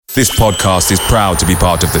This podcast is proud to be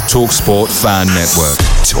part of the TalkSport Fan Network.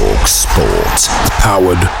 TalkSport.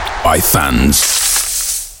 Powered by fans.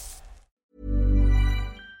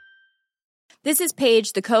 This is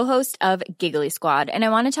Paige, the co-host of Giggly Squad, and I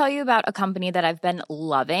want to tell you about a company that I've been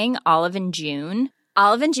loving, Olive & June.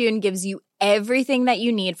 Olive & June gives you everything that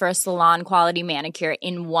you need for a salon-quality manicure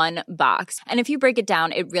in one box. And if you break it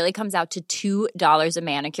down, it really comes out to $2 a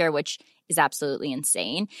manicure, which is absolutely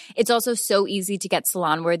insane. It's also so easy to get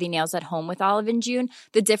salon-worthy nails at home with Olive & June.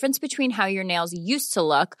 The difference between how your nails used to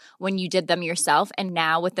look when you did them yourself and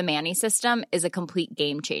now with the Mani system is a complete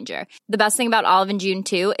game changer. The best thing about Olive & June,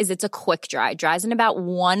 too, is it's a quick dry. Dries in about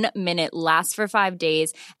 1 minute, lasts for 5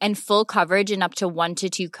 days, and full coverage in up to 1 to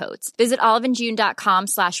 2 coats. Visit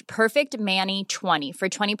oliveandjune.com/perfectmani20 for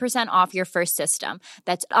 20% off your first system.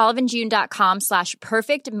 That's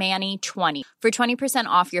oliveandjune.com/perfectmani20 for 20%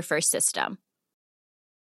 off your first system.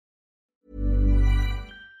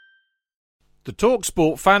 The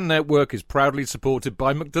TalkSport Fan Network is proudly supported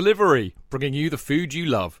by McDelivery, bringing you the food you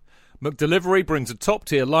love. McDelivery brings a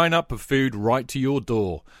top-tier lineup of food right to your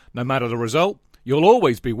door. No matter the result, you'll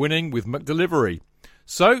always be winning with McDelivery.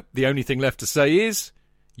 So, the only thing left to say is,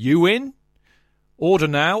 you win? Order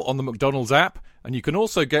now on the McDonald's app, and you can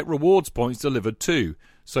also get rewards points delivered too,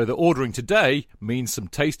 so that ordering today means some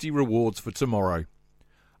tasty rewards for tomorrow.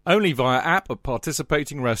 Only via app at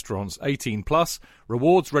participating restaurants. 18 plus.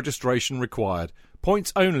 Rewards registration required.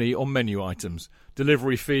 Points only on menu items.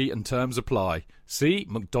 Delivery fee and terms apply. See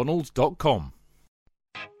mcdonalds.com.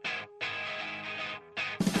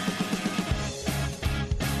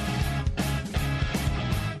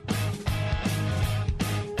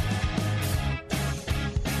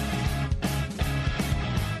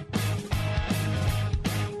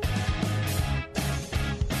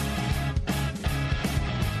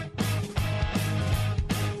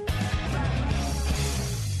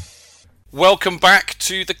 Welcome back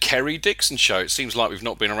to the Kerry Dixon Show. It seems like we've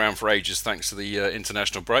not been around for ages thanks to the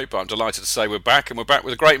international break, but I'm delighted to say we're back, and we're back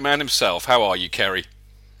with a great man himself. How are you, Kerry?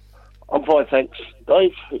 I'm fine, thanks,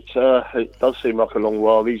 Dave. It does seem like a long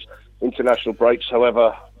while. These international breaks,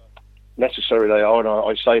 however necessary they are, and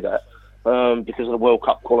I say that because of the World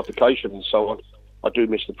Cup qualification and so on. I do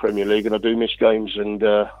miss the Premier League and I do miss games, and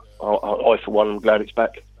I for one, am glad it's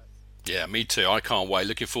back. Yeah, me too. I can't wait.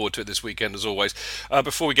 Looking forward to it this weekend, as always.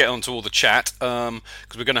 Before we get on to all the chat,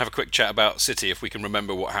 because we're going to have a quick chat about City, if we can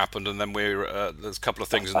remember what happened, and then there's a couple of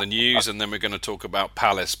things in the news, and then we're going to talk about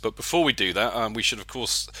Palace. But before we do that, we should, of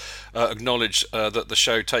course, acknowledge that the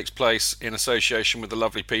show takes place in association with the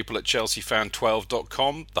lovely people at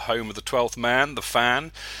ChelseaFan12.com, the home of the 12th man, the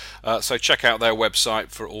fan. So check out their website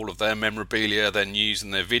for all of their memorabilia, their news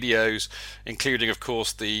and their videos, including, of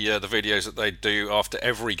course, the videos that they do after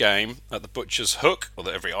every game at the Butcher's Hook, or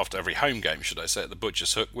after every home game, should I say, at the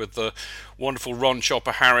Butcher's Hook, with the wonderful Ron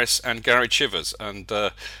Chopper Harris and Gary Chivers. And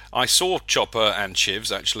I saw Chopper and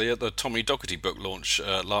Chivs, actually, at the Tommy Docherty book launch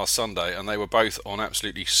last Sunday, and they were both on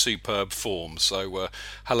absolutely superb form. So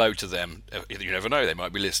hello to them. You never know, they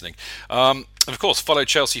might be listening. And of course, follow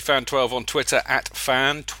Chelsea Fan 12 on Twitter at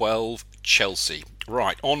Fan12Chelsea.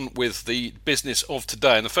 Right, on with the business of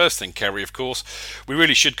today. And the first thing, Kerry, of course, we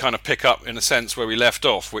really should kind of pick up, in a sense, where we left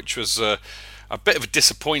off, which was a bit of a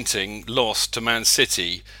disappointing loss to Man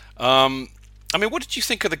City. I mean, what did you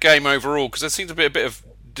think of the game overall? Because there seemed to be a bit of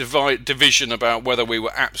division about whether we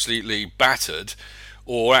were absolutely battered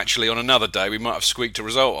or actually on another day we might have squeaked a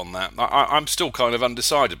result on that. I'm still kind of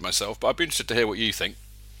undecided myself, but I'd be interested to hear what you think.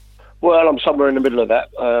 Well, I'm somewhere in the middle of that.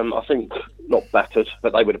 I think not battered,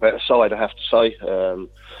 but they were the better side, I have to say.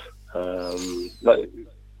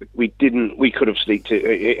 We could have sneaked it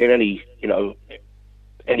in any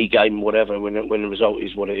any game, whatever. When the result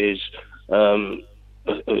is what it is, a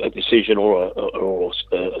decision or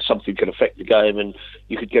something can affect the game, and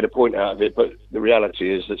you could get a point out of it. But the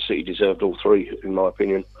reality is that City deserved all three, in my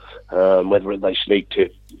opinion. Whether they sneaked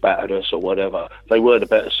it, battered us, or whatever, they were the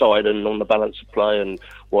better side, and on the balance of play and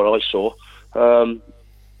what I saw,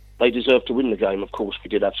 they deserved to win the game. Of course, we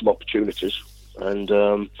did have some opportunities,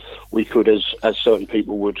 and we could, as certain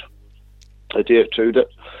people would adhere to, that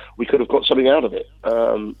we could have got something out of it.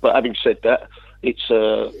 But having said that, it's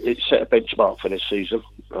set a benchmark for this season.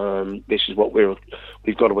 This is what we've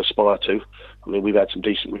got to aspire to. I mean, we've had some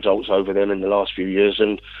decent results over them in the last few years,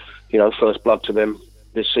 and first blood to them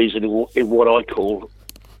this season in what I call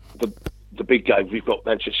the big game. We've got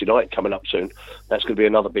Manchester United coming up soon. That's going to be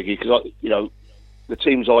another biggie, because the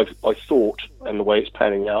teams I thought, and the way it's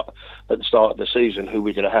panning out at the start of the season, who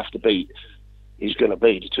we're going to have to beat is going to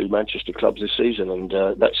be the two Manchester clubs this season, and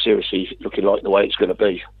that's seriously looking like the way it's going to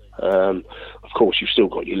be. Of course, you've still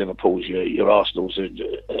got your Liverpools, your Arsenals,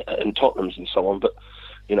 and Tottenham's and so on. But,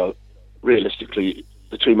 realistically,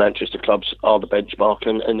 the two Manchester clubs are the benchmark,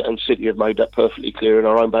 and City have made that perfectly clear in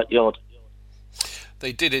our own backyard.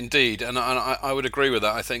 They did indeed, and I would agree with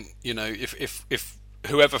that. I think, if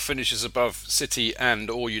whoever finishes above City and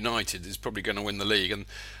or United is probably going to win the league. And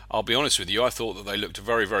I'll be honest with you, I thought that they looked a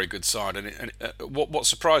very, very good side. And what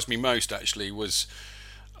surprised me most actually was,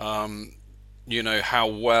 how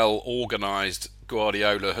well organised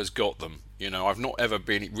Guardiola has got them. I've not ever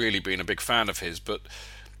really been a big fan of his, but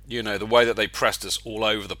the way that they pressed us all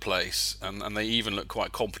over the place, and they even looked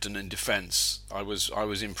quite competent in defence. I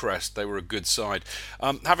was impressed. They were a good side.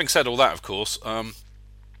 Having said all that, of course,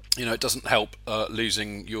 it doesn't help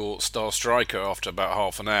losing your star striker after about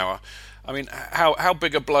half an hour. I mean, how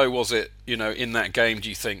big a blow was it, in that game, do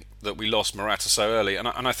you think, that we lost Morata so early? And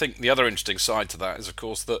I think the other interesting side to that is, of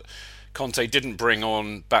course, that Conte didn't bring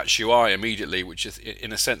on Batshuayi immediately, which is,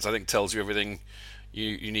 in a sense, I think tells you everything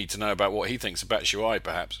you need to know about what he thinks of Batshuayi,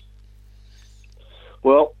 perhaps.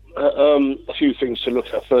 Well, a few things to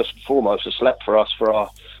look at. First and foremost, a slap for us for our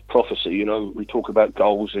prophecy. We talk about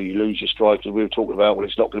goals, and you lose your strikers. We were talking about,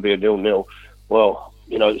 it's not going to be a 0-0. Well,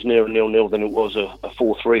 it's nearer 0-0 than it was a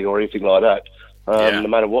 4-3 or anything like that. No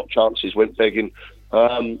matter what chances went begging.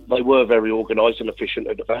 They were very organised and efficient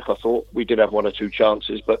at the back. I thought we did have one or two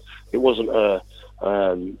chances, but it wasn't a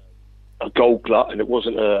goal glut, and it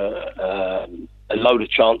wasn't a load of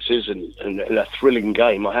chances and a thrilling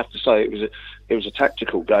game. I have to say it was a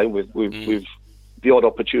tactical game with the odd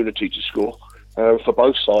opportunity to score for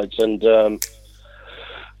both sides. And as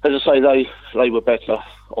I say, they were better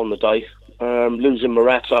on the day. Losing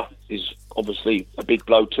Morata is obviously a big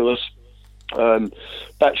blow to us.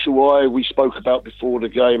 Batshuayi, we spoke about before the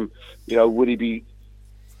game. Would he be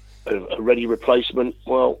a ready replacement?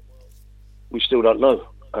 Well, we still don't know.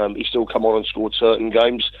 He's still come on and scored certain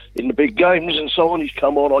games in the big games and so on. He's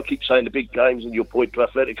come on. I keep saying the big games, and you'll point to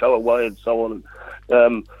Atletico away and so on,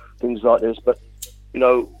 and things like this. But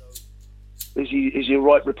is he a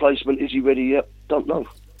right replacement? Is he ready yet? Don't know.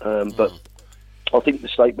 But I think the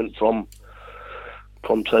statement from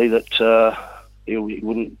Conte that he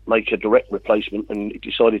wouldn't make a direct replacement and he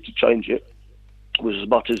decided to change it was as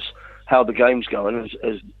much as how the game's going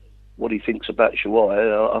as what he thinks about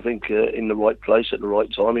Batshuayi. I think in the right place at the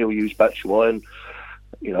right time he'll use Batshuayi, and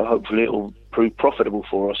hopefully it'll prove profitable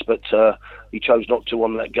for us. But he chose not to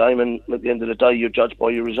on that game, and at the end of the day you're judged by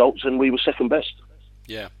your results, and we were second best.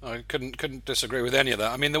 Yeah, I couldn't disagree with any of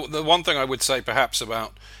that. I mean, the one thing I would say perhaps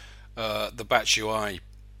about the Batshuayi,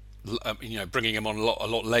 bringing him on a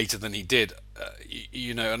lot later than he did,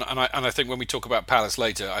 and I think when we talk about Palace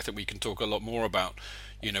later, I think we can talk a lot more about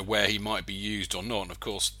where he might be used or not. And of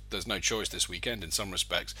course, there's no choice this weekend in some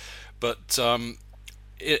respects, but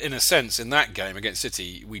in a sense, in that game against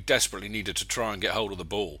City, we desperately needed to try and get hold of the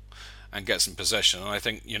ball and get some possession. And I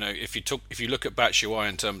think if you look at Batshuayi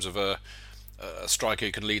in terms of a striker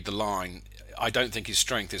who can lead the line, I don't think his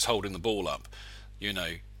strength is holding the ball up.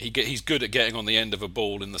 He's good at getting on the end of a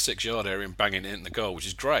ball in the 6-yard area and banging it in the goal, which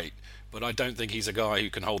is great. But I don't think he's a guy who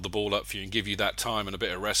can hold the ball up for you and give you that time and a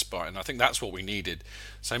bit of respite. And I think that's what we needed.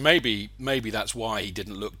 So maybe that's why he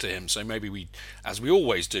didn't look to him. So maybe we, as we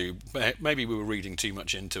always do, maybe we were reading too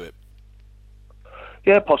much into it.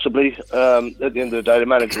 Yeah, possibly. At the end of the day, the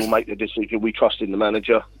manager will make the decision. We trust in the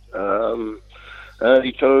manager.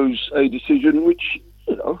 He chose a decision which,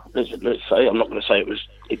 let's say, I'm not going to say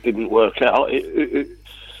it didn't work out.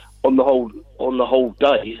 On the whole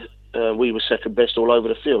day, we were second best all over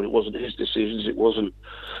the field. It wasn't his decisions. It wasn't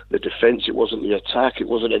the defence. It wasn't the attack. It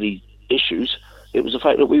wasn't any issues. It was the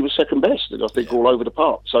fact that we were second best, and I think all over the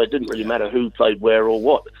park. So it didn't really matter who played where or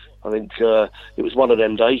what. I think it was one of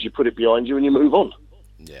them days. You put it behind you and you move on.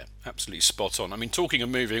 Yeah, absolutely spot on. I mean, talking of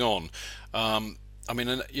moving on, my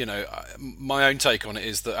own take on it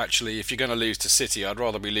is that actually, if you're going to lose to City, I'd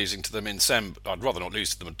rather be losing to them in I'd rather not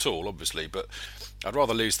lose to them at all, obviously, but I'd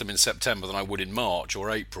rather lose them in September than I would in March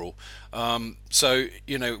or April. So,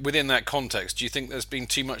 within that context, do you think there's been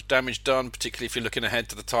too much damage done, particularly if you're looking ahead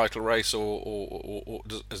to the title race, or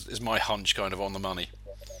is my hunch kind of on the money?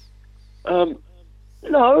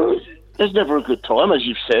 No, there's never a good time, as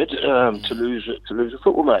you've said, to lose a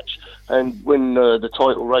football match. And when the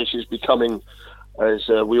title race is becoming, as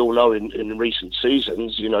we all know in recent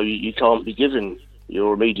seasons, you can't be giving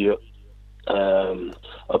your immediate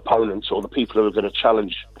opponents or the people who are going to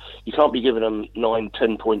challenge, you can't be giving them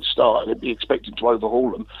 9-10 point start and be expected to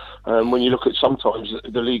overhaul them. When you look at sometimes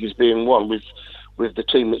the league is being won with the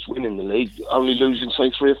team that's winning the league only losing,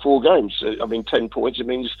 say, 3 or 4 games. 10 points, it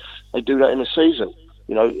means they do that in a season.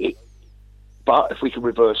 But if we can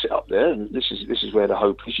reverse it up there, and this is where the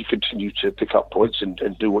hope is, you continue to pick up points and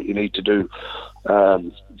do what you need to do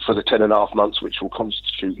for the 10.5 months, which will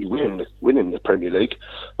constitute you winning the Premier League.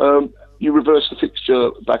 You reverse the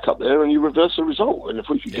fixture back up there, and you reverse the result. And if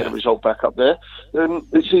we can get a result back up there, then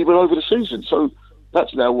it's even over the season. So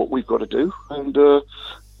that's now what we've got to do. And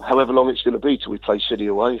however long it's going to be till we play City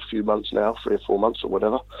away, a few months now, 3 or 4 months or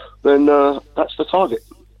whatever, then that's the target.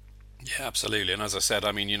 Yeah, absolutely. And as I said,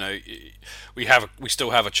 I mean, we still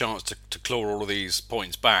have a chance to claw all of these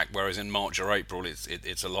points back, whereas in March or April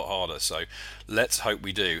it's a lot harder. So let's hope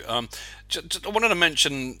we do. I wanted to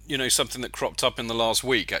mention something that cropped up in the last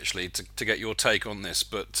week, actually, to get your take on this.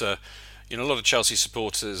 But a lot of Chelsea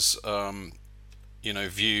supporters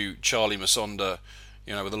view Charlie Musonda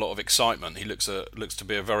with a lot of excitement. He looks to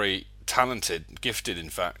be a very talented, gifted, in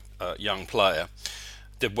fact, young player.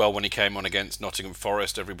 Did well when he came on against Nottingham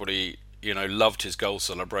Forest. Everybody, loved his goal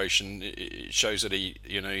celebration. It shows that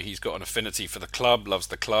he's got an affinity for the club, loves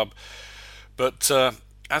the club. But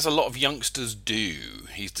as a lot of youngsters do,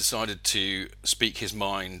 he's decided to speak his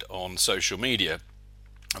mind on social media.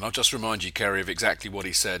 And I'll just remind you, Kerry, of exactly what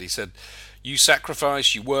he said. He said, "You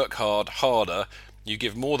sacrifice, you work hard, harder, you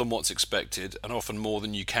give more than what's expected, and often more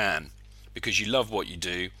than you can, because you love what you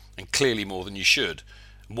do, and clearly more than you should.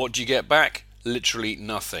 And what do you get back? Literally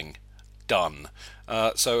nothing. Done."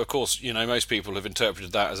 So of course, most people have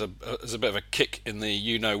interpreted that as a bit of a kick in the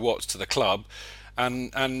you-know-what to the club,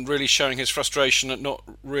 and really showing his frustration at not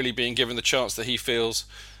really being given the chance that he feels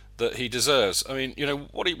that he deserves. I mean,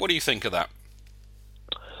 what do you think of that?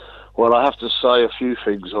 Well, I have to say a few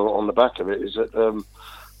things on the back of it. Is that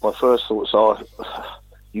my first thoughts are,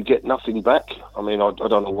 you get nothing back. I mean, I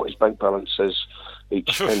don't know what his bank balance says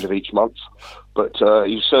each end of each month, but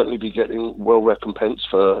he'll certainly be getting well recompensed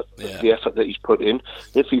for the effort that he's put in.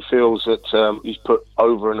 If he feels that he's put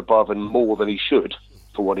over and above and more than he should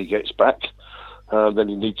for what he gets back, then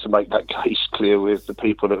he needs to make that case clear with the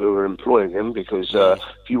people who are employing him, because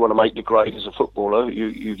if you want to make the grade as a footballer,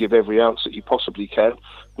 you give every ounce that you possibly can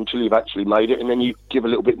until you've actually made it, and then you give a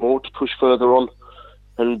little bit more to push further on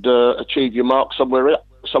and achieve your mark somewhere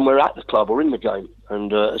at the club or in the game,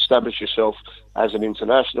 and establish yourself as an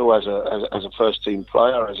international, as a first team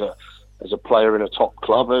player, as a player in a top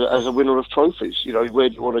club, as a winner of trophies. Where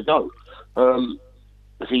do you want to go?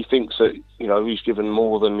 If he thinks that he's given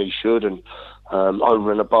more than he should and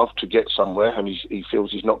over and above to get somewhere, and he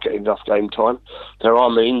feels he's not getting enough game time, there are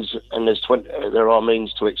means, and there are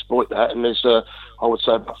means to exploit that. And there's I would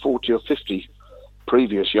say about 40 or 50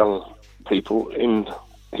 previous young people in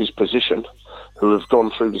his position who have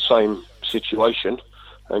gone through the same situation.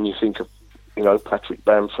 And you think of Patrick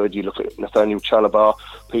Bamford, you look at Nathaniel Chalabar,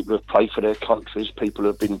 people who have played for their countries, people who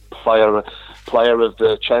have been player of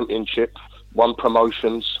the championship, won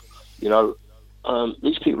promotions.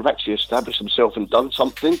 These people have actually established themselves and done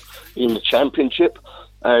something in the championship,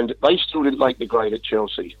 and they still didn't make the grade at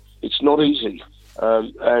Chelsea. It's not easy,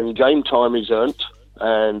 and game time is earned,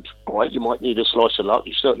 and you might need a slice of luck.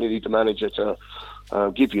 You certainly need the manager to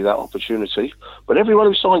give you that opportunity. But everyone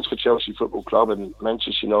who signs for Chelsea Football Club and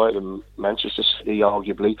Manchester United and Manchester City,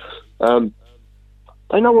 arguably,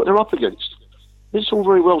 they know what they're up against. It's all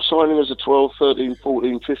very well signing as a 12, 13,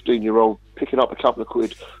 14, 15-year-old, picking up a couple of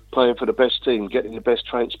quid, playing for the best team, getting the best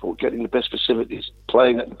transport, getting the best facilities,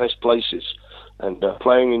 playing at the best places, and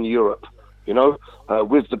playing in Europe,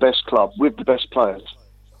 with the best club, with the best players.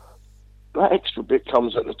 That extra bit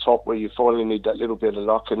comes at the top where you finally need that little bit of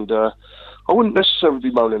luck, and I wouldn't necessarily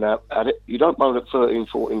be moaning out at it. You don't moan at 13,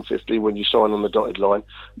 14, 15 when you sign on the dotted line.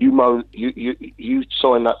 You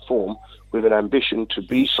sign that form with an ambition to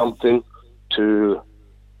be something, to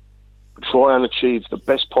try and achieve the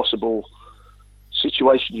best possible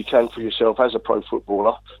situation you can for yourself as a pro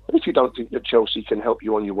footballer. And if you don't think that Chelsea can help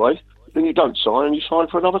you on your way, then you don't sign, and you sign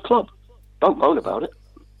for another club. Don't moan about it.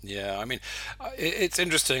 Yeah, I mean, it's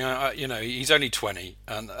interesting. He's only 20,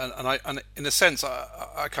 and in a sense,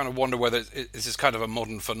 I kind of wonder whether this is kind of a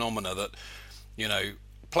modern phenomena that,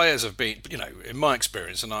 players have been, in my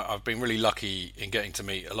experience, and I've been really lucky in getting to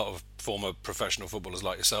meet a lot of former professional footballers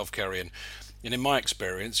like yourself, Kerry, and in my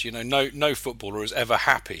experience, no footballer is ever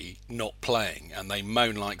happy not playing, and they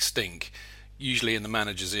moan like stink, usually in the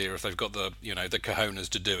manager's ear if they've got the cojones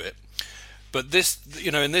to do it. But this,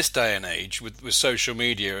 in this day and age, with social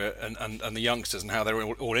media and the youngsters and how they're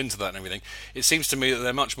all into that and everything, it seems to me that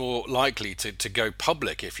they're much more likely to go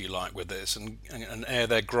public, if you like, with this and air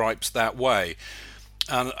their gripes that way.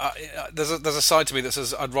 And there's a side to me that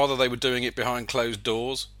says I'd rather they were doing it behind closed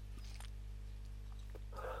doors.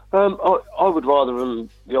 I would rather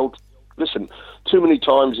the old... Listen, too many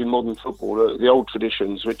times in modern football, the old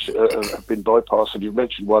traditions which have been bypassed, and you've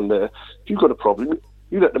mentioned one there. If you've got a problem,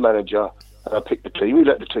 you let the manager pick the team, you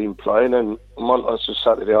let the team play, and then it's a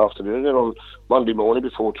Saturday afternoon, and then on Monday morning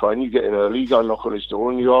before training, you get in early, you go and knock on his door,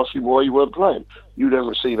 and you ask him why you weren't playing. You don't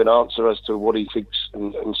receive an answer as to what he thinks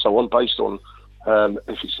and so on, based on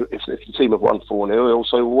if the team have won 4-0, he'll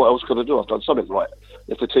say, well, what else could I do? I've done something right.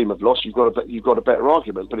 If the team have lost, you've got a better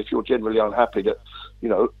argument. But if you're generally unhappy that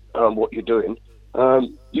what you're doing,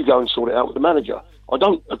 you go and sort it out with the manager. I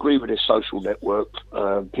don't agree with this social network,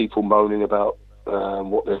 people moaning about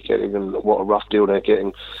what they're getting and what a rough deal they're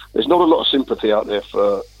getting. There's not a lot of sympathy out there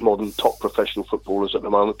for modern top professional footballers at the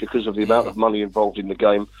moment because of the amount of money involved in the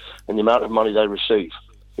game and the amount of money they receive.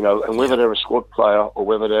 And whether they're a squad player or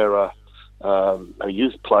whether they're a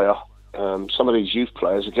youth player, some of these youth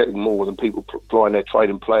players are getting more than people plying their trade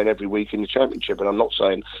and playing every week in the Championship. And I'm not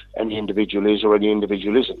saying any individual is or any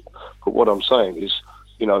individual isn't. But what I'm saying is,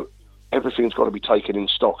 everything's got to be taken in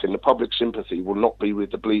stock, and the public sympathy will not be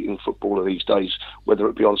with the bleating footballer these days, whether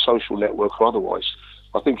it be on social network or otherwise.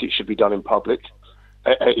 I think it should be done in public,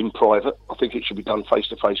 in private. I think it should be done face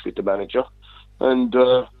to face with the manager, and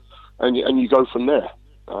you go from there.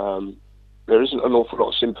 There isn't an awful lot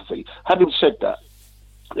of sympathy. Having said that,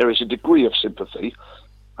 there is a degree of sympathy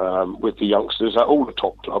with the youngsters at all the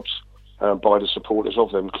top clubs by the supporters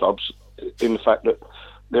of them clubs, in the fact that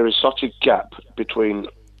there is such a gap between,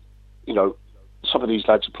 some of these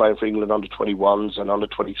lads are playing for England under 21s and under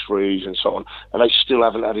 23s and so on, and they still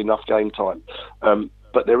haven't had enough game time.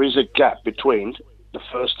 But there is a gap between the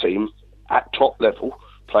first team at top level,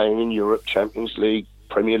 playing in Europe, Champions League,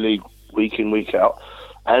 Premier League, week in, week out,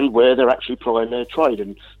 and where they're actually plying their trade.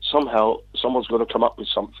 And somehow someone's got to come up with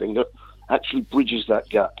something that actually bridges that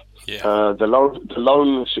gap. Yeah. The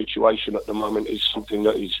loan situation at the moment is something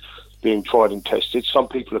that is being tried and tested. Some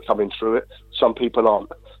people are coming through it, some people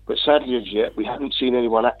aren't. But sadly, as yet, we haven't seen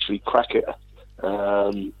anyone actually crack it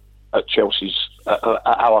at Chelsea's, at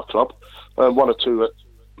our club. One or two at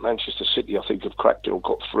Manchester City, I think, have cracked it or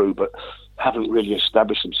got through, but haven't really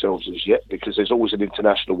established themselves as yet, because there's always an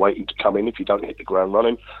international waiting to come in if you don't hit the ground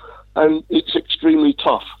running. And it's extremely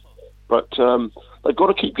tough. But they've got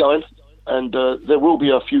to keep going, and there will be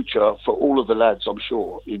a future for all of the lads, I'm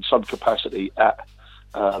sure, in some capacity at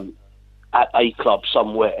a club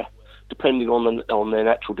somewhere, depending on their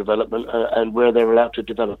natural development and where they're allowed to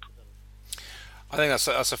develop. I think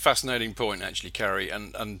that's a fascinating point, actually, Kerry,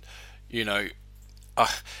 and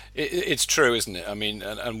it's true, isn't it? I mean,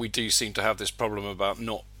 and we do seem to have this problem about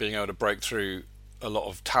not being able to break through a lot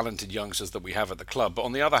of talented youngsters that we have at the club. But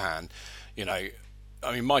on the other hand,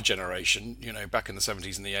 my generation, back in the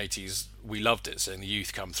 70s and the 80s, we loved it, seeing the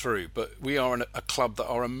youth come through. But we are a club that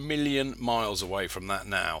are a million miles away from that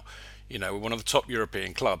now. We're one of the top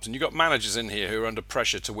European clubs, and you've got managers in here who are under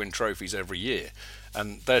pressure to win trophies every year,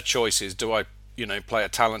 and their choice is: do I, play a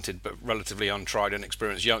talented but relatively untried,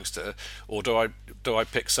 inexperienced youngster, or do I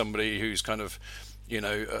pick somebody who's kind of,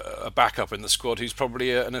 a backup in the squad who's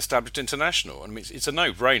probably an established international? I mean, it's a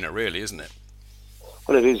no-brainer, really, isn't it?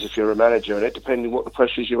 Well, it is if you're a manager, and it depending what the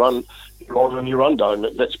pressures you're on and you're under. And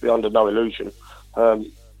let's be under no illusion.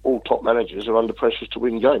 All top managers are under pressure to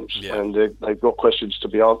win games, and they've got questions to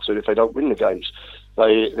be answered if they don't win the games.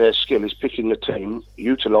 Their skill is picking the team,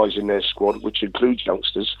 utilising their squad, which includes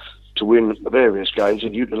youngsters, to win various games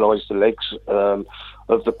and utilise the legs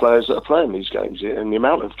of the players that are playing these games and the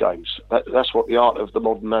amount of games. That's what the art of the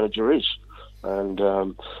modern manager is. And,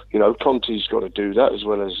 Conte's got to do that, as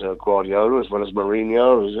well as Guardiola, as well as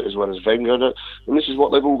Mourinho, as well as Wenger. And this is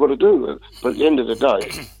what they've all got to do. But at the end of the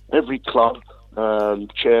day, every club,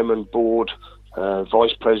 chairman, board,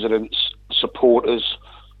 vice presidents, supporters,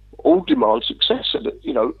 all demand success. And,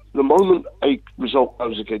 the moment a result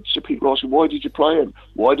goes against you, people ask, why did you play him?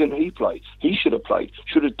 Why didn't he play? He should have played.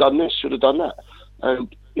 Should have done this, should have done that.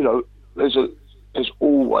 And, there's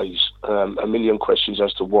always a million questions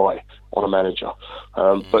as to why on a manager.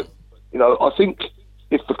 But, I think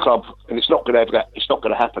if the club, and it's not going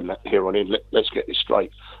to happen here on in, let's get this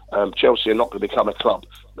straight. Chelsea are not going to become a club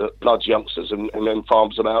that bloods youngsters and then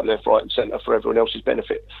farms them out left, right and centre for everyone else's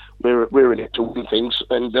benefit. We're in it to win things,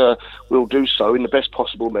 and we'll do so in the best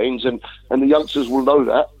possible means. And the youngsters will know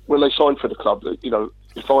that when they sign for the club.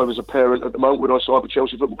 If I was a parent at the moment, would I sign for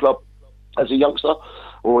Chelsea Football Club as a youngster,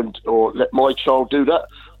 or let my child do that?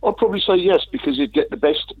 I'd probably say yes, because he'd get the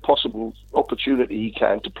best possible opportunity he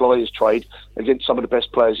can to play his trade against some of the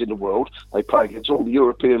best players in the world. They play against all the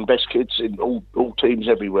European best kids in all teams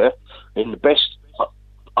everywhere, in the best,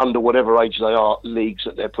 under whatever age they are, leagues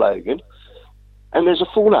that they're playing in. And there's a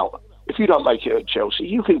fallout. If you don't make it at Chelsea,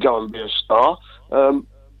 you can go and be a star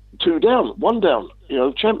 2 down, 1 down,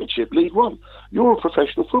 Championship, League One. You're a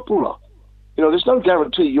professional footballer. There's no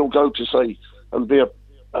guarantee you'll go to, say, and be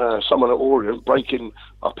someone at Orient breaking.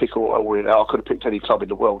 I pick Orient out. I could have picked any club in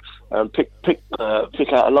the world. Pick out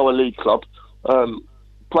a lower league club,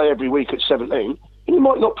 play every week at 17, and you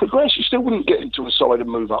might not progress. You still wouldn't get into a side and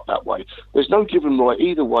move up that way. There's no given right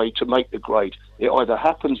either way to make the grade. It either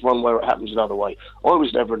happens one way or it happens another way. I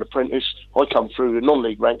was never an apprentice. I come through the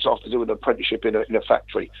non-league ranks after doing an apprenticeship in a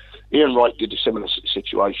factory. Ian Wright did a similar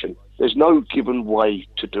situation. There's no given way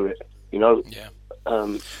to do it. Yeah.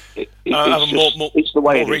 It's the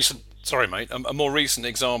way it is. Sorry, mate. A more recent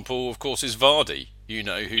example, of course, is Vardy.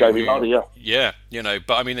 Jamie Vardy, yeah.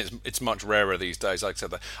 But I mean, it's much rarer these days. Like I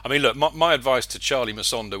said that. I mean, look, my advice to Charlie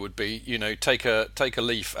Masonda would be, take a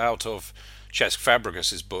leaf out of Cesc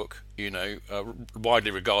Fabregas's book.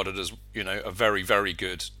 Widely regarded as a very, very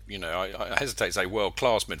good. I hesitate to say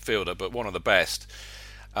world-class midfielder, but one of the best.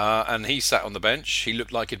 And he sat on the bench. He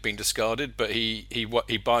looked like he'd been discarded, but he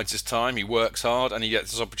bides his time. He works hard, and he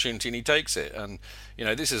gets his opportunity, and he takes it. And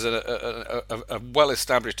this is a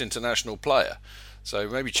well-established international player. So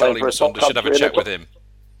maybe Charlie Masonda should have a chat with him.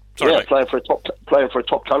 Sorry, mate. playing for a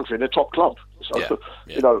top country in a top club. So,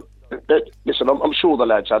 listen, I'm sure the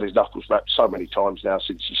lad's had his knuckles wrapped so many times now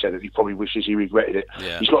since he said it. He probably wishes he regretted it.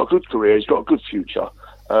 Yeah. He's got a good career. He's got a good future.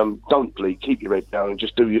 Don't bleed. Keep your head down and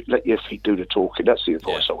just let your feet do the talking. That's the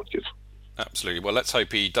advice I would give. Absolutely. Well, let's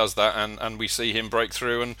hope he does that and we see him break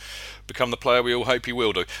through and become the player we all hope he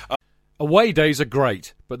will do. Away days are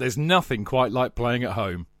great, but there's nothing quite like playing at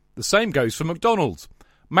home. The same goes for McDonald's.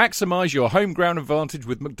 Maximise your home ground advantage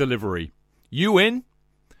with McDelivery. You in?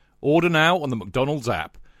 Order now on the McDonald's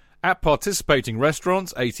app. At participating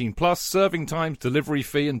restaurants, 18 plus, serving times, delivery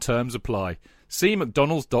fee and terms apply. See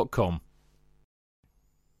mcdonalds.com.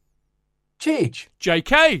 Chidge.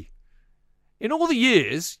 JK! In all the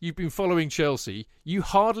years you've been following Chelsea, you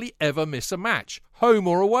hardly ever miss a match, home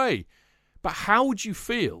or away. But how would you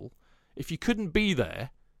feel if you couldn't be there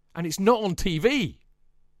and it's not on TV?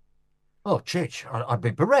 Oh, Chidge, I'd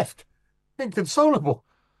be bereft. Inconsolable.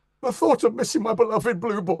 The thought of missing my beloved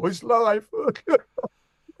Blue Boys live.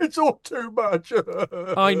 It's all too much.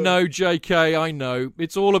 I know, JK, I know.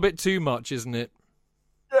 It's all a bit too much, isn't it?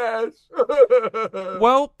 Yes.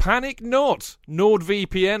 Well, panic not.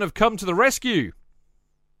 NordVPN have come to the rescue.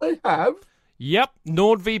 They have? Yep,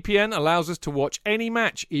 NordVPN allows us to watch any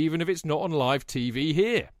match, even if it's not on live TV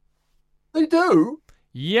here. They do?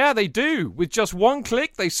 Yeah, they do. With just one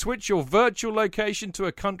click, they switch your virtual location to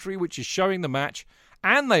a country which is showing the match,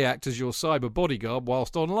 and they act as your cyber bodyguard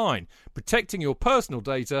whilst online, protecting your personal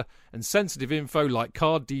data and sensitive info like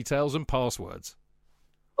card details and passwords.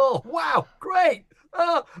 Oh, wow, great.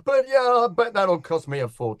 But I bet that'll cost me a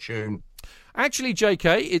fortune. Actually,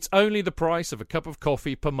 JK, it's only the price of a cup of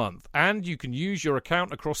coffee per month, and you can use your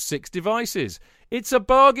account across 6 devices. It's a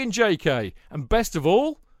bargain, JK, and best of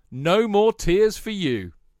all, no more tears for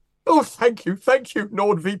you. Oh, thank you,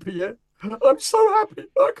 NordVPN. I'm so happy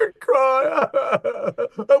I could cry.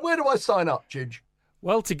 Where do I sign up, Chidge?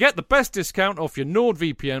 Well, to get the best discount off your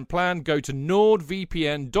NordVPN plan, go to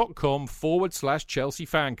nordvpn.com/Chelsea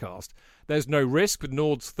Fancast. There's no risk with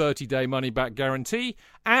Nord's 30-day money-back guarantee,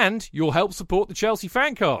 and you'll help support the Chelsea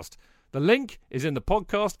Fancast. The link is in the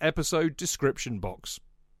podcast episode description box.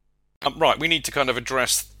 Right, we need to kind of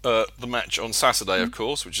address the match on Saturday, of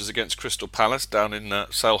course, which is against Crystal Palace down in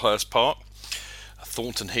Selhurst Park,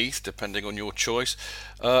 Thornton Heath, depending on your choice.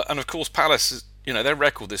 And of course, Palace, their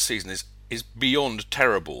record this season is beyond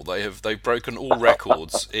terrible. They've broken all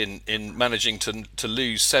records in managing to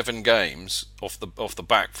lose 7 games off the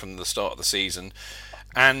back from the start of the season,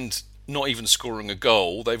 and not even scoring a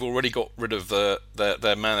goal. They've already got rid of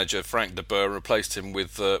their manager Frank de Boer, replaced him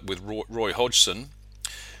with Roy Hodgson,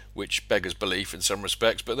 which beggars belief in some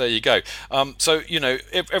respects, but there you go. So,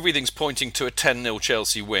 everything's pointing to a 10-0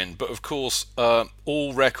 Chelsea win, but of course,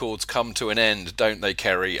 all records come to an end, don't they,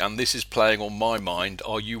 Kerry? And this is playing on my mind.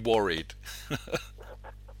 Are you worried?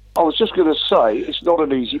 I was just going to say, it's not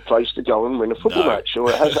an easy place to go and win a football match,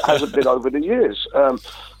 or it hasn't been over the years.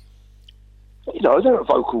 They're a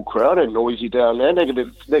vocal crowd, they're noisy down there, they're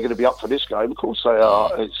going to be up for this game. Of course they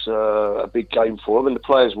are. It's a big game for them, and the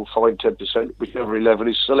players will find 10% whichever 11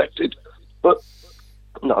 is selected. But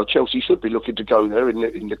no, Chelsea should be looking to go there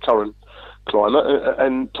in the current climate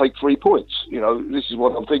and take 3 points. This is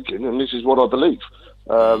what I'm thinking, and this is what I believe.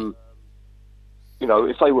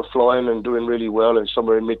 If they were flying and doing really well and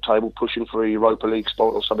somewhere in mid-table pushing for a Europa League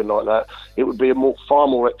spot or something like that, it would be a far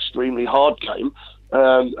more extremely hard game.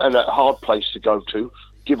 And a hard place to go to,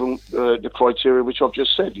 given the criteria which I've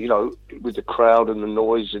just said, with the crowd and the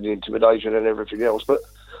noise and the intimidation and everything else. But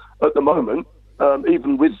at the moment,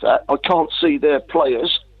 even with that, I can't see their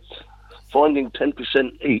players finding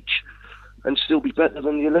 10% each and still be better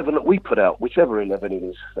than the 11 that we put out, whichever 11 it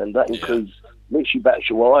is. And that includes Michy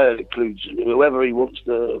Batshuayi, it includes whoever he wants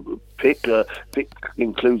to pick.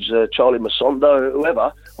 Includes Charlie Masondo,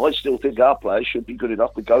 whoever. I still think our players should be good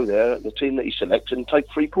enough to go there, the team that he selects, and take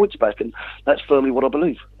 3 points back. And that's firmly what I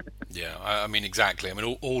believe. Yeah, I mean, exactly. I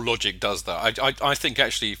mean, all logic does that. I think,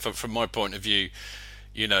 actually, from my point of view,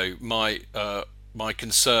 you know, my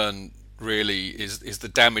concern really is the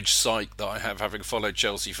damaged psyche that I have, having followed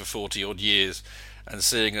Chelsea for 40 odd years and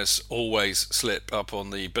seeing us always slip up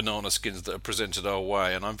on the banana skins that are presented our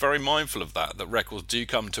way. And I'm very mindful of that records do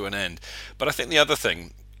come to an end. But I think the other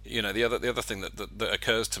thing, you know, the other thing that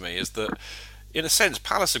occurs to me is that, in a sense,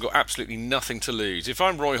 Palace have got absolutely nothing to lose. If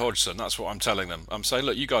I'm Roy Hodgson, that's what I'm telling them. I'm saying,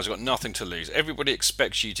 look, you guys have got nothing to lose. Everybody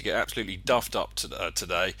expects you to get absolutely duffed up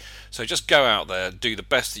today. So just go out there, do the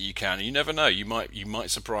best that you can. And you never know, you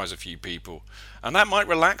might surprise a few people. And that might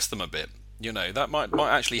relax them a bit. You know, that might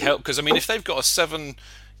actually help. Because, I mean, if they've got a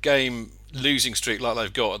 7-game losing streak like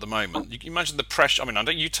they've got at the moment, you can imagine the pressure. I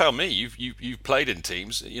mean, you tell me, you've played in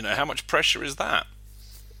teams. You know, how much pressure is that?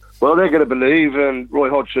 Well, they're going to believe, and Roy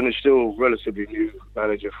Hodgson is still relatively new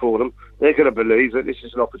manager for them, they're going to believe that this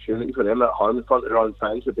is an opportunity for them at home in front of their own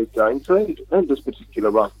fans, a big game, to end this particular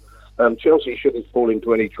run. Chelsea shouldn't fall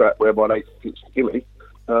into any trap whereby they think it's a gimme,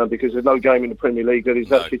 because there's no game in the Premier League that is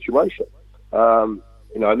that situation.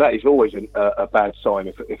 You know, and that is always a bad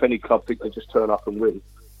sign. If any club think they just turn up and win,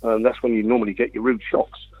 that's when you normally get your rude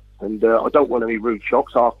shocks. And I don't want any rude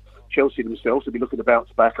shocks. Chelsea themselves will be looking to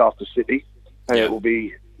bounce back after City, and it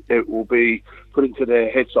will be put into their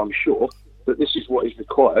heads, I'm sure, that this is what is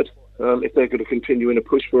required if they're going to continue in a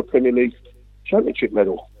push for a Premier League Championship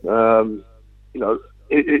medal. You know,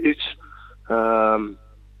 it's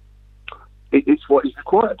what is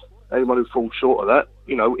required. Anyone who falls short of that,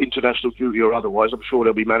 you know, international duty or otherwise, I'm sure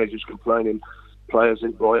there'll be managers complaining, players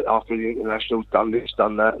right after the international's done this,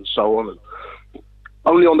 done that, and so on. And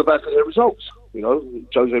only on the back of their results. You know,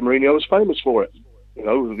 Jose Mourinho was famous for it. You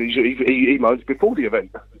know, he moaned before the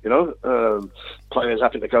event. You know, players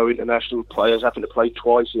having to go international, players having to play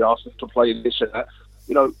twice. He asked them to play this and that.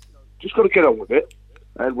 You know, just got to get on with it,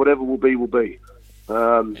 and whatever will be, will be.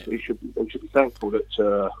 They should be thankful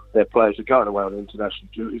that their players are going away on international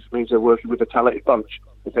duties. It means they're working with a talented bunch.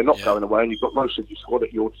 If they're not going away and you've got most of your squad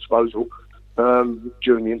at your disposal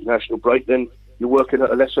during the international break, then you're working at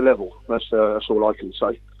a lesser level. That's all I can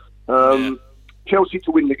say. Chelsea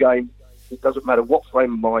to win the game. It doesn't matter what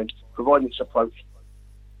frame of mind, providing it's approached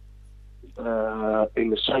in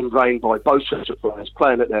the same vein by both sets of players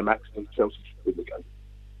playing at their maximum. Chelsea should win the game.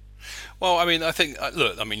 Well, I mean, I think,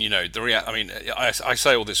 look, I mean, you know, I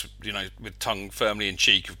say all this, you know, with tongue firmly in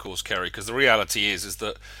cheek, of course, Kerry, because the reality is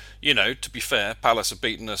that, you know, to be fair, Palace have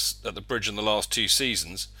beaten us at the Bridge in the last 2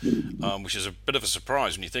 seasons, which is a bit of a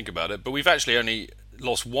surprise when you think about it. But we've actually only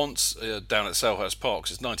lost once down at Selhurst Park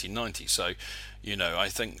since 1990. So, you know, I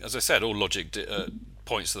think, as I said, all logic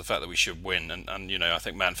points to the fact that we should win. And you know, I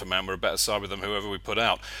think man for man, we're a better side with them, whoever we put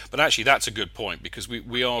out. But actually, that's a good point, because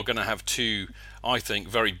we are going to have 2, I think,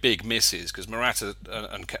 very big misses, because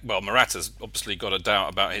Morata's obviously got a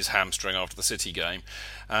doubt about his hamstring after the City game,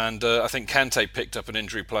 and I think Kante picked up an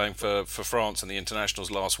injury playing for France in the internationals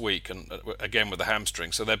last week, and again with the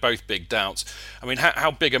hamstring. So they're both big doubts. I mean, how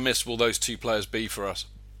big a miss will those 2 players be for us?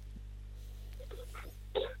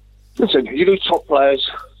 Listen, you lose top players,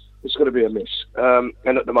 it's going to be a miss.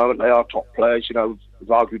 And at the moment, they are top players. You know, we've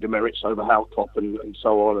argued the merits over how top and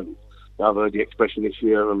so on. And I've heard the expression this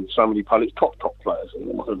year, and so many pundits, top players.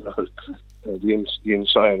 And I don't know the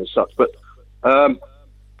insane as such. But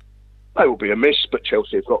they will be a miss. But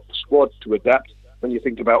Chelsea have got the squad to adapt. When you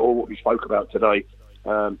think about all what we spoke about today,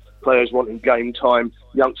 players wanting game time,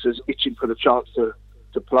 youngsters itching for the chance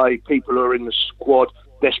to play, people who are in the squad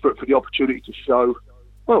desperate for the opportunity to show.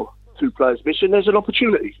 Well, 2 players missing, there's an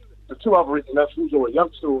opportunity. The 2 other internationals or a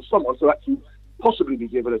youngster or someone to actually possibly be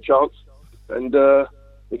given a chance. And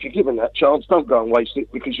if you're given that chance, don't go and waste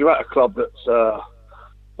it, because you're at a club that's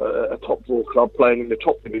a top 4 club playing in the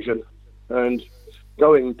top division. And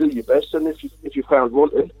go in and do your best. And if you're found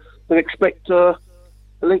wanting, then expect a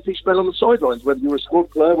lengthy spell on the sidelines, whether you're a squad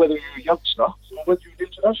player, whether you're a youngster, or whether you're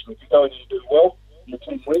international. If you go in and you do well, and the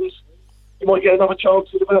team wins, you might get another chance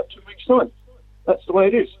in about 2 weeks' time. That's the way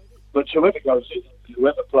it is. But whoever goes in,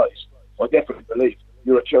 whoever plays, I definitely believe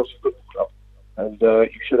you're a Chelsea Football Club, and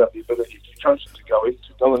you should have the ability, if you've chosen to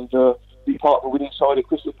go and be part of the winning side of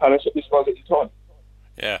Crystal Palace at this moment in time.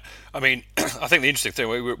 Yeah, I mean, I think the interesting thing,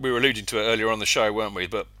 we were alluding to it earlier on the show, weren't we?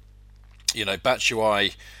 But, you know,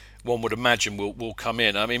 Batshuayi one would imagine will come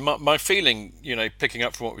in. I mean, my feeling, picking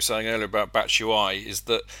up from what we were saying earlier about Batshuayi, is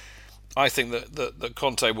that I think that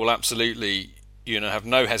Conte will absolutely, have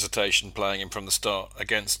no hesitation playing him from the start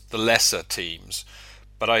against the lesser teams.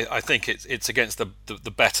 But I think it's against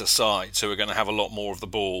the better sides who are going to have a lot more of the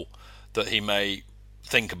ball that he may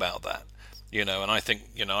think about that. And I think,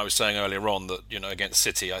 I was saying earlier on that, against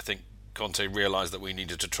City, I think Conte realised that we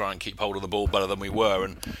needed to try and keep hold of the ball better than we were,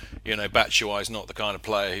 and Batshuayi is not the kind of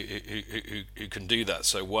player who can do that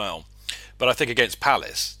so well. But I think against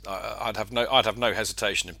Palace, I'd have no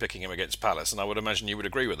hesitation in picking him against Palace, and I would imagine you would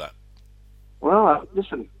agree with that. Well,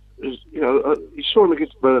 listen, you saw him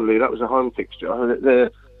against Burnley. That was a home fixture.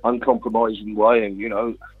 They're uncompromising way, and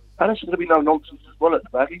Palace is going to be no nonsense as well at the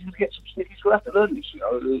back. He's going to get some stick. He's going to have to learn this.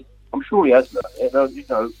 I'm sure he has learned it.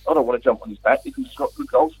 I don't want to jump on his back because he's got good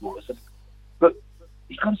goals for us. But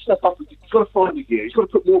he's got to step up. He's got to find the gear. He's got to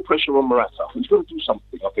put more pressure on Morata. He's got to do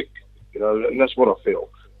something, I think. And that's what I feel.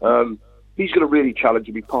 He's going to really challenge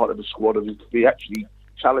and be part of the squad and be actually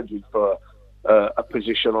challenging for a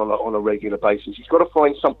position on a regular basis. He's got to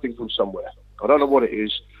find something from somewhere. I don't know what it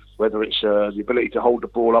is, whether it's the ability to hold the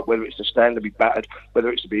ball up, whether it's to stand and be battered, whether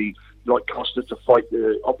it's to be like Costa to fight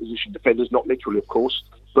the opposition defenders, not literally, of course,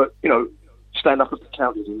 but, stand up at the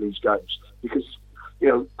counters in these games. Because,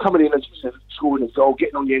 coming in, as you said, scoring a goal,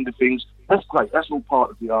 getting on the end of things, that's great. That's all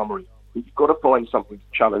part of the armoury. But you've got to find something to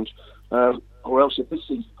challenge, or else if this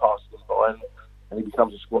season passes him by and he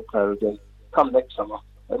becomes a squad player again, come next summer,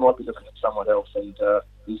 they might be looking at someone else and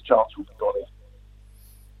his chance will be gone.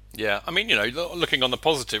 Yeah, I mean, looking on the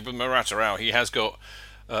positive with Morata out, he has got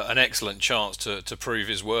an excellent chance to prove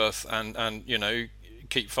his worth and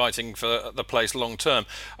keep fighting for the place long term.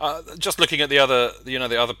 Just looking at the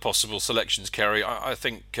other possible selections, Kerry, I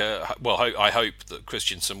think, I hope that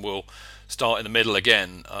Christensen will start in the middle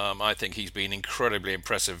again. I think he's been incredibly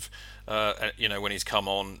impressive, when he's come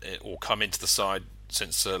on or come into the side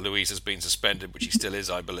since Luiz has been suspended, which he still is,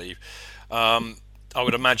 I believe. I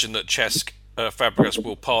would imagine that Cesc Fabregas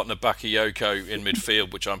will partner Bakayoko in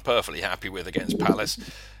midfield, which I'm perfectly happy with against Palace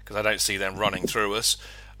because I don't see them running through us.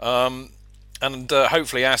 And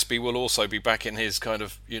hopefully Aspie will also be back in his kind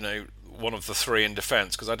of, one of the three in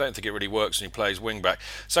defence, because I don't think it really works when he plays wing-back.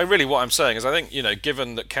 So really what I'm saying is I think,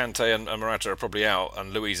 given that Kante and Morata are probably out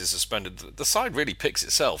and Luiz is suspended, the side really picks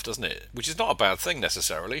itself, doesn't it? Which is not a bad thing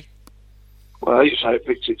necessarily. Well, you say it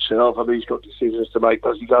picks itself. I mean, he's got decisions to make.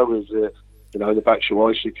 Does he go with the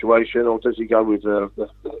Batshuayi situation, or does he go with the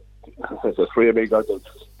three amigos,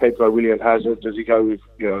 Pedro, William, Hazard? Does he go with,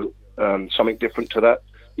 something different to that?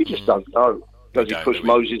 You just don't know. Does he push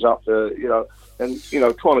Moses up, and,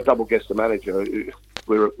 trying to double guess the manager,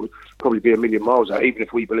 would probably be a million miles out, even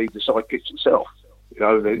if we believe the side picks itself.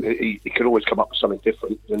 He could always come up with something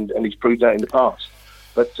different, and he's proved that in the past.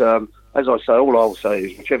 But as I say, all I'll say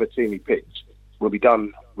is whichever team he picks will be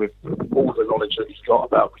done with all the knowledge that he's got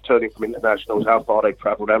about returning from internationals, how far they've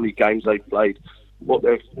travelled, how many games they've played, what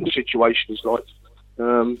their situation is like.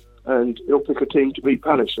 And he'll pick a team to beat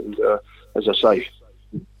Palace. And as I say,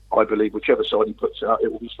 I believe whichever side he puts out,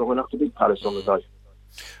 it will be strong enough to beat Palace on the day.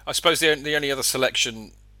 I suppose the only other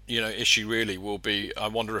selection, issue really will be, I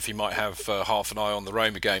wonder if he might have half an eye on the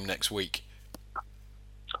Roma game next week.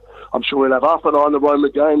 I'm sure he'll have half an eye on the Roma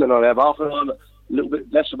game, and I'll have half an eye on a little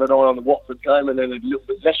bit less of an eye on the Watford game, and then a little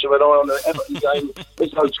bit less of an eye on the Everton game.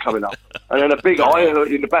 There's loads coming up, and then a big eye in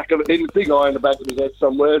the back of his head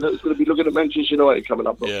somewhere that's going to be looking at Manchester United coming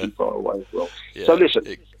up not too far away as well. Yeah. So listen,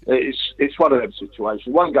 it's one of them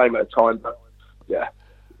situations, one game at a time. But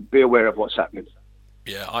be aware of what's happening.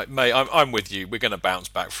 Yeah, I'm with you. We're going to bounce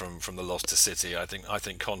back from the loss to City. I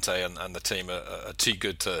think Conte and the team are too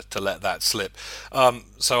good to let that slip.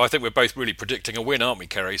 So I think we're both really predicting a win, aren't we,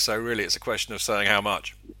 Kerry? So really it's a question of saying how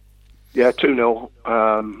much. Yeah, 2-0.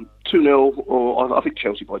 2-0, or I think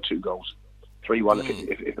Chelsea by 2 goals. 3-1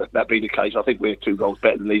 if that be the case. I think we're 2 goals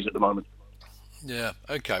better than these at the moment. Yeah,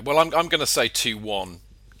 okay. Well, I'm going to say 2-1.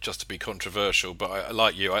 Just to be controversial, but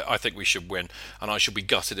like you, I think we should win, and I should be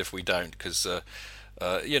gutted if we don't, because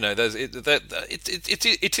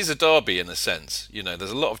it is a derby in a sense. There's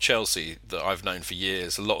a lot of Chelsea that I've known for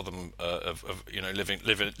years. A lot of them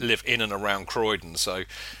live in and around Croydon, so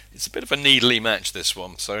it's a bit of a needly match, this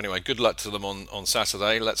one. So anyway, good luck to them on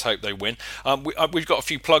Saturday. Let's hope they win. We've got a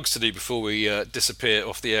few plugs to do before we disappear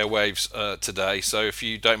off the airwaves today. So if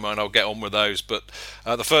you don't mind, I'll get on with those. But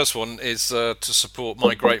the first one is to support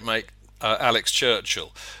my great mate Alex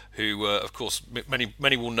Churchill, who, of course,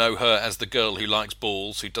 many will know her as the girl who likes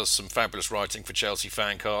balls, who does some fabulous writing for Chelsea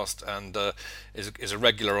Fancast and is a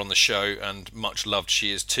regular on the show, and much loved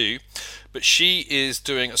she is too. but she is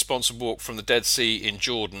doing a sponsored walk from the Dead Sea in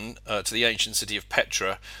Jordan to the ancient city of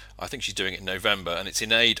Petra. I think she's doing it in November, and it's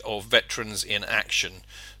in aid of Veterans in Action.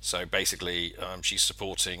 So basically, she's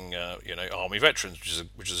supporting, Army veterans,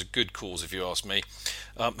 which is a good cause if you ask me.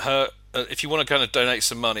 If you want to kind of donate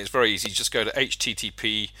some money, it's very easy. Just go to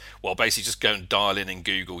basically just go and dial in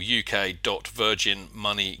Google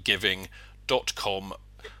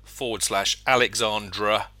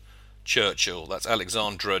uk.virginmoneygiving.com/Alexandra Churchill. That's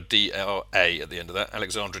Alexandra D-L-A at the end of that.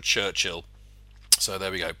 Alexandra Churchill. So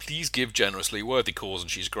there we go. Please give generously. Worthy cause,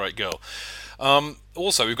 and she's a great girl.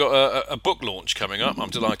 Also, we've got a book launch coming up, I'm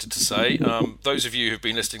delighted to say. Those of you who've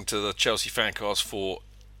been listening to the Chelsea Fancast for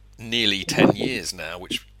nearly 10 years now,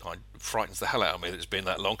 which frightens the hell out of me that it's been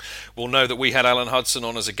that long, will know that we had Alan Hudson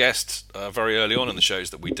on as a guest very early on in the shows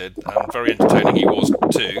that we did, and very entertaining he was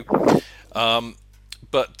too.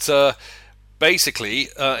 Basically,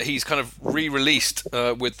 he's kind of re-released,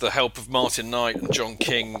 with the help of Martin Knight and John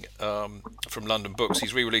King from London Books,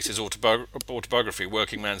 he's re-released his autobiography,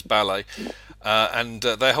 Working Man's Ballet, and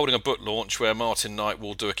they're holding a book launch where Martin Knight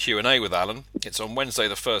will do a Q&A with Alan. It's on Wednesday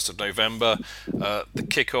the 1st of November. The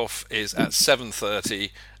kick-off is at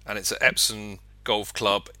 7:30, and it's at Epsom Golf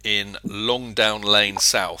Club in Longdown Lane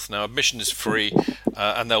South. Now, admission is free,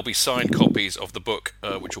 and there'll be signed copies of the book,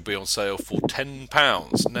 which will be on sale for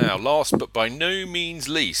 £10. Now, last but by no means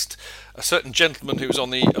least, a certain gentleman who's on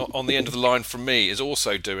the end of the line from me is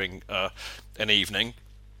also doing an evening.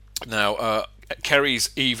 Now, Kerry's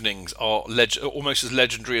evenings are almost as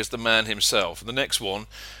legendary as the man himself. The next one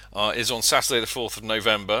is on Saturday the 4th of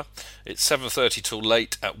November. It's 7:30 till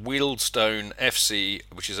late at Wealdstone FC,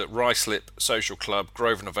 which is at Ruislip Social Club,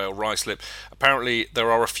 Grosvenor Vale, Ruislip. Apparently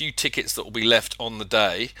there are a few tickets that will be left on the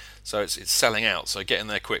day, so it's selling out, so get in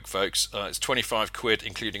there quick, folks. It's £25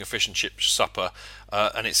 including a fish and chip supper,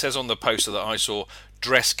 and it says on the poster that I saw,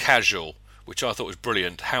 dress casual, which I thought was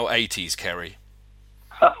brilliant. How 80s, Kerry?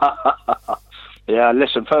 Yeah,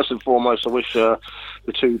 listen, first and foremost, I wish the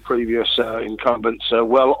two previous incumbents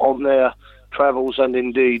well on their travels and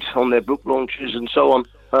indeed on their book launches and so on.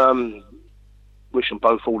 Wish them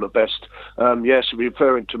both all the best. Yes,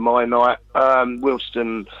 referring to my night,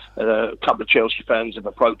 Wealdstone, a couple of Chelsea fans have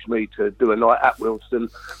approached me to do a night at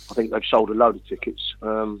Wealdstone. I think they've sold a load of tickets.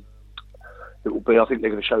 I think they're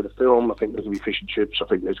going to show the film. I think there's going to be fish and chips. I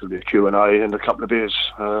think there's going to be a Q&A and a couple of beers,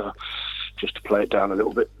 just to play it down a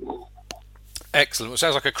little bit. Excellent. Well,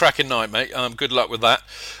 sounds like a cracking night, mate. Good luck with that.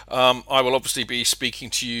 I will obviously be speaking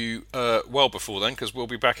to you well before then, because we'll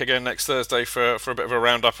be back again next Thursday for a bit of a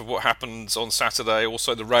roundup of what happens on Saturday.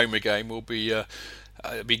 Also, the Roma game will be.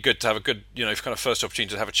 It'd be good to have a good, kind of first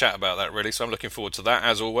opportunity to have a chat about that, really. So I'm looking forward to that,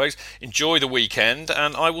 as always. Enjoy the weekend,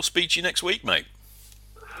 and I will speak to you next week, mate.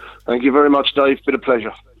 Thank you very much, Dave. Been a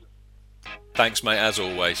pleasure. Thanks, mate, as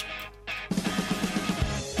always.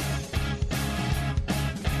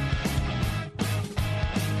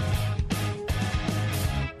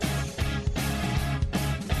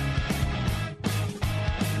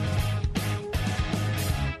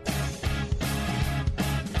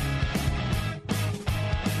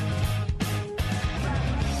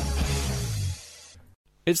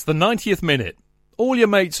 It's the 90th minute. All your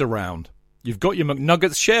mates around. You've got your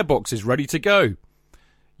McNuggets share boxes ready to go.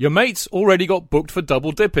 Your mates already got booked for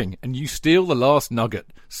double dipping, and you steal the last nugget,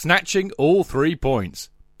 snatching all 3 points.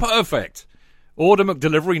 Perfect. Order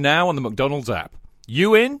McDelivery now on the McDonald's app.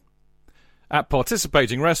 You in? At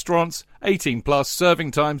participating restaurants, 18 plus,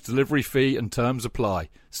 serving times, delivery fee and terms apply.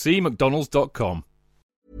 See mcdonalds.com.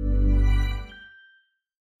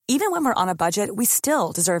 Even when we're on a budget, we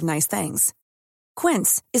still deserve nice things.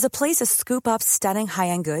 Quince is a place to scoop up stunning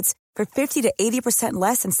high-end goods for 50 to 80%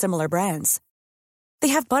 less than similar brands. They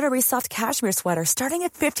have buttery soft cashmere sweaters starting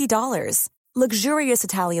at $50, luxurious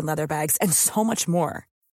Italian leather bags, and so much more.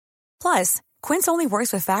 Plus, Quince only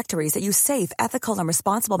works with factories that use safe, ethical, and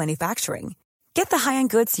responsible manufacturing. Get the high-end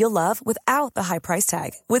goods you'll love without the high price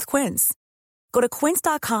tag with Quince. Go to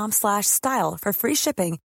quince.com/style for free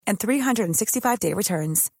shipping and 365-day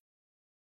returns.